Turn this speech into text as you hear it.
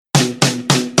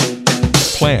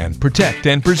plan, protect,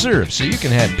 and preserve so you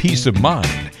can have peace of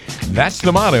mind. That's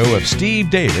the motto of Steve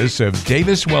Davis of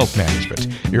Davis Wealth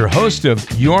Management, your host of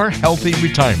Your Healthy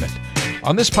Retirement.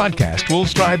 On this podcast, we'll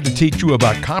strive to teach you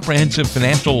about comprehensive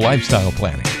financial lifestyle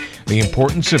planning, the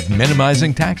importance of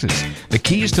minimizing taxes, the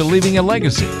keys to leaving a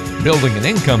legacy, building an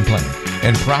income plan,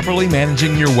 and properly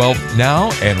managing your wealth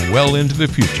now and well into the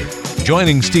future.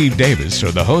 Joining Steve Davis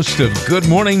are the hosts of Good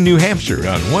Morning New Hampshire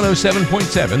on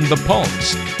 107.7 The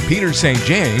Pulse, Peter St.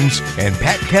 James and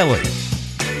Pat Kelly.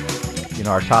 You know,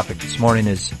 our topic this morning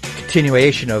is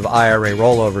continuation of IRA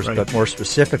rollovers, right, but more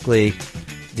specifically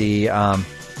the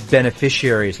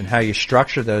beneficiaries and how you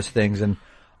structure those things. And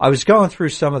I was going through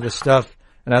some of the stuff,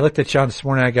 and I looked at John this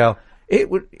morning, I go,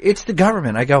 it's the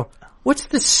government. I go, what's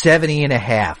the 70 and a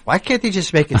half? Why can't they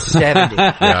just make it 70?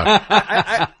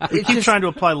 Yeah. You keep trying to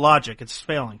apply logic. It's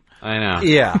failing. I know.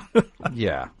 Yeah.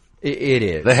 Yeah. It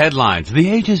is. The headlines. The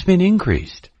age has been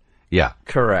increased. Yeah.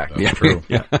 Correct. Yeah. True.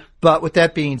 Yeah. But with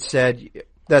that being said,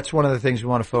 that's one of the things we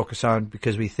want to focus on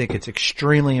because we think it's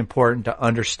extremely important to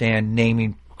understand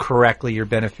naming correctly your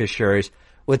beneficiaries,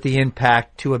 what the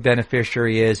impact to a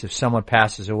beneficiary is if someone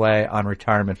passes away on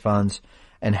retirement funds,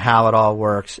 and how it all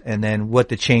works, and then what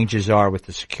the changes are with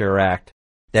the Secure Act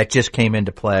that just came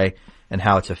into play and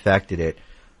how it's affected it.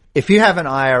 If you have an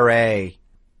IRA,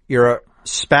 your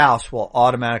spouse will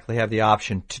automatically have the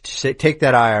option to take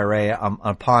that IRA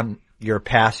upon your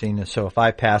passing. So if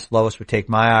I passed, Lois would take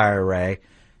my IRA,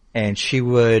 and she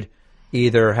would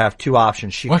either have two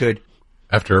options. She could...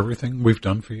 After everything we've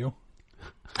done for you?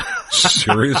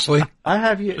 Seriously? I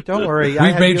have you, don't worry.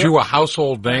 We've made you a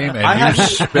household name and you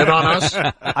spit on us?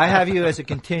 I have you as a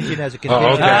contingent, Oh, okay,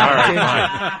 all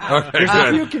right, fine. Okay, There's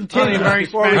a few contingents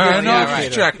before we get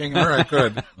just checking. All right,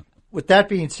 good. With that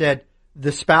being said,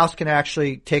 the spouse can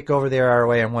actually take over their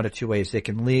IRA in one of two ways. They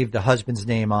can leave the husband's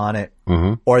name on it,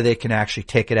 or they can actually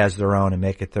take it as their own and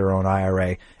make it their own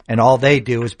IRA. And all they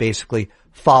do is basically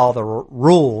follow the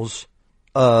rules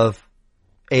of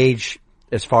age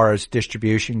as far as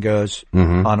distribution goes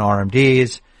on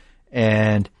RMDs,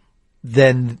 and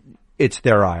then it's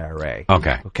their IRA.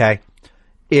 Okay.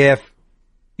 If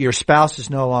your spouse is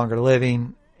no longer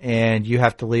living and you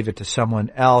have to leave it to someone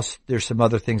else, there's some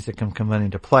other things that can come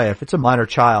into play. If it's a minor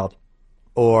child,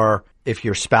 or if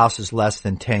your spouse is less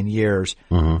than 10 years,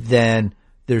 then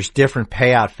there's different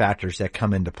payout factors that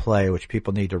come into play, which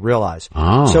people need to realize.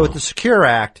 So with the Secure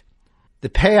Act, the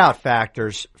payout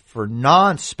factors for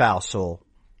non-spousal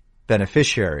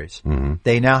beneficiaries,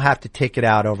 they now have to take it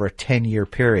out over a 10-year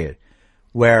period,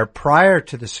 where prior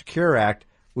to the Secure Act,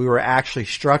 we were actually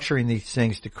structuring these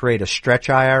things to create a stretch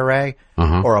IRA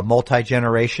or a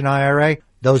multi-generation IRA.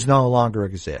 Those no longer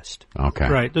exist. Okay.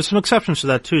 Right. There's some exceptions to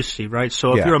that too, Steve, right?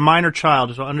 So if you're a minor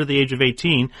child, so under the age of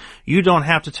 18, you don't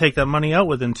have to take that money out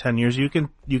within 10 years. You can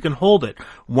hold it.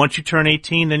 Once you turn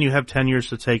 18, then you have 10 years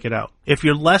to take it out. If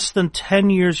you're less than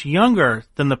 10 years younger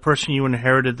than the person you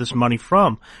inherited this money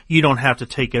from, you don't have to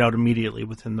take it out immediately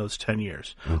within those 10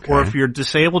 years. Okay. Or if you're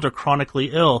disabled or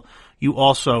chronically ill, you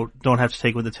also don't have to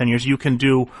take it within 10 years. You can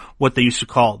do what they used to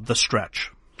call the stretch.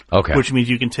 Okay. Which means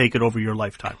you can take it over your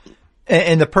lifetime.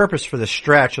 And the purpose for the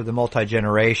stretch of the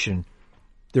multi-generation,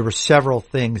 there were several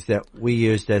things that we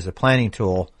used as a planning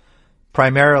tool.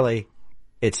 Primarily,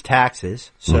 it's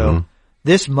taxes. So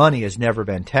this money has never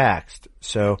been taxed.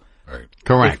 So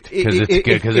correct,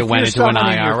 because it went into an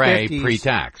IRA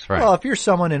pre-tax. Right. Well, if you're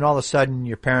someone and all of a sudden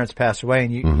your parents pass away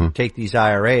and you take these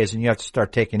IRAs and you have to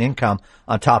start taking income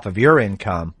on top of your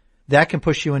income, that can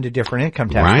push you into different income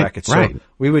tax brackets. So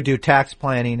we would do tax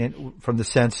planning from the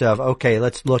sense of, okay,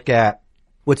 let's look at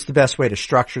what's the best way to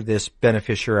structure this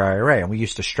beneficiary IRA. And we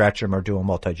used to stretch them or do a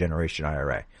multi-generation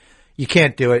IRA. You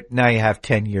can't do it. Now you have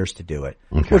 10 years to do it,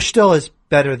 which still is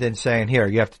better than saying, here,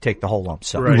 you have to take the whole lump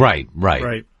sum. Right.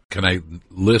 Can I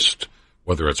list,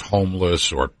 whether it's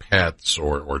homeless or pets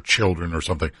or children or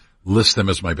something, list them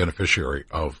as my beneficiary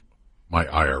of my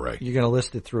IRA? You're going to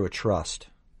list it through a trust.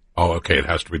 Oh, okay. It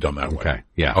has to be done that way. Okay.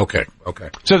 Yeah. Okay.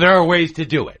 So there are ways to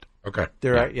do it. Okay.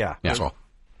 That's all.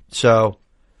 So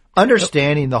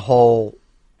understanding the whole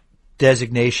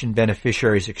designation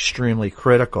beneficiary is extremely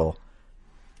critical.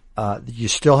 You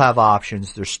still have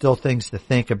options. There's still things to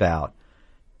think about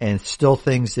and still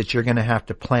things that you're going to have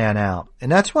to plan out.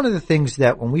 And that's one of the things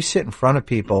that when we sit in front of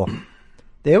people,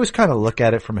 they always kind of look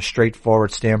at it from a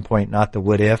straightforward standpoint, not the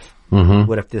what if.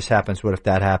 What if this happens? What if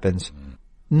that happens?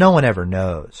 No one ever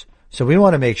knows. So we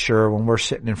want to make sure when we're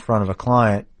sitting in front of a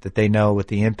client that they know what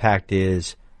the impact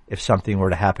is if something were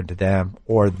to happen to them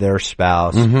or their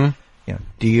spouse. You know,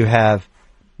 do you have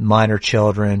minor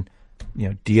children? You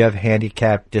know, do you have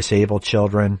handicapped, disabled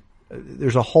children?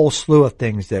 there's a whole slew of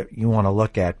things that you want to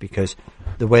look at because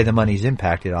the way the money's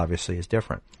impacted obviously is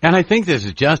different. And I think this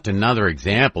is just another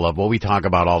example of what we talk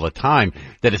about all the time,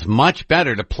 that it's much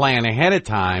better to plan ahead of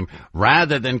time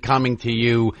rather than coming to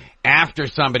you after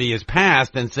somebody has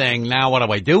passed and saying, now what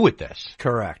do I do with this?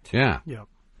 Correct. Yeah.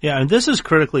 Yeah, and this is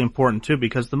critically important too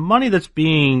because the money that's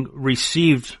being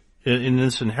received in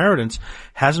this inheritance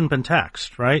hasn't been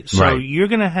taxed, right? So you're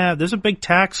going to have, there's a big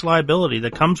tax liability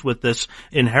that comes with this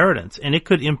inheritance, and it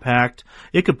could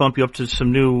bump you up to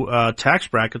some new tax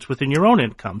brackets within your own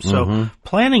income. So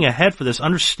planning ahead for this,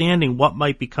 understanding what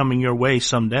might be coming your way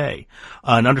someday,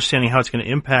 and understanding how it's going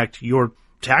to impact your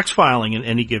tax filing in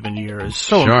any given year is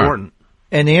so important.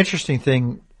 And the interesting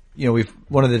thing,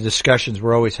 one of the discussions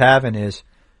we're always having is,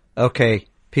 okay,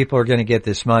 people are going to get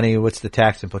this money. What's the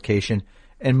tax implication?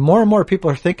 And more people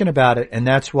are thinking about it, and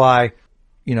that's why,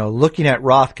 looking at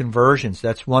Roth conversions,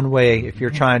 that's one way if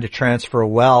you're trying to transfer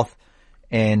wealth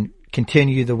and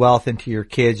continue the wealth into your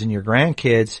kids and your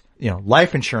grandkids,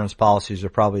 life insurance policies are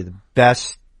probably the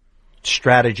best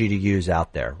strategy to use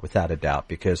out there, without a doubt,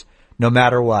 because no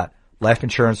matter what, life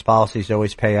insurance policies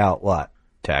always pay out what?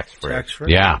 Tax-free.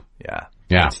 Tax-free. Yeah.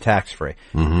 It's tax-free.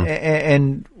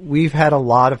 And we've had a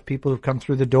lot of people who've come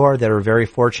through the door that are very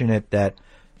fortunate that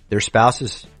their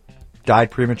spouses died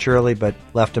prematurely but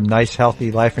left them nice,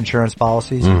 healthy life insurance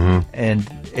policies. And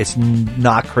it's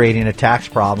not creating a tax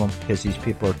problem because these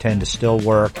people tend to still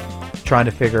work, trying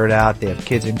to figure it out. They have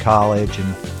kids in college.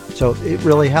 And so it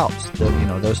really helps.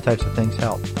 Those types of things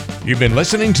help. You've been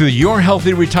listening to the Your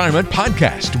Healthy Retirement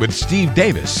podcast with Steve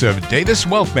Davis of Davis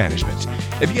Wealth Management.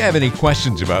 If you have any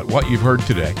questions about what you've heard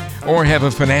today or have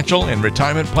a financial and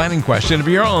retirement planning question of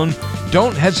your own,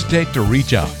 don't hesitate to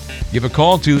reach out. Give a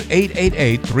call to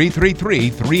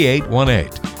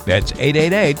 888-333-3818. That's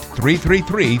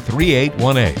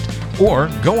 888-333-3818. Or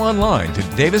go online to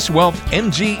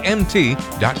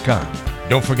daviswealthmgmt.com.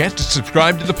 Don't forget to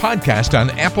subscribe to the podcast on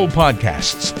Apple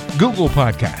Podcasts, Google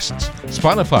Podcasts,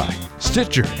 Spotify,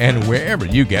 Stitcher, and wherever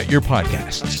you get your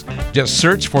podcasts. Just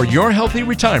search for Your Healthy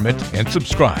Retirement and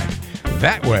subscribe.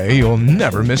 That way you'll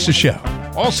never miss a show.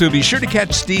 Also, be sure to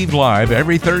catch Steve live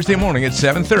every Thursday morning at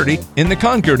 7:30 in the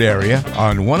Concord area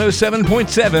on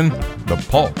 107.7 The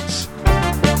Pulse.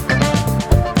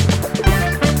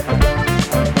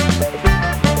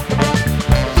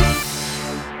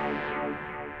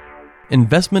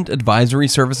 Investment advisory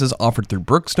services offered through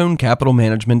Brookstone Capital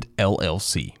Management,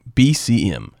 LLC,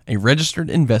 BCM, a registered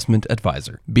investment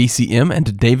advisor. BCM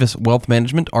and Davis Wealth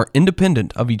Management are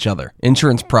independent of each other.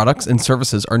 Insurance products and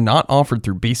services are not offered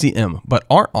through BCM, but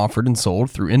are offered and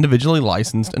sold through individually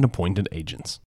licensed and appointed agents.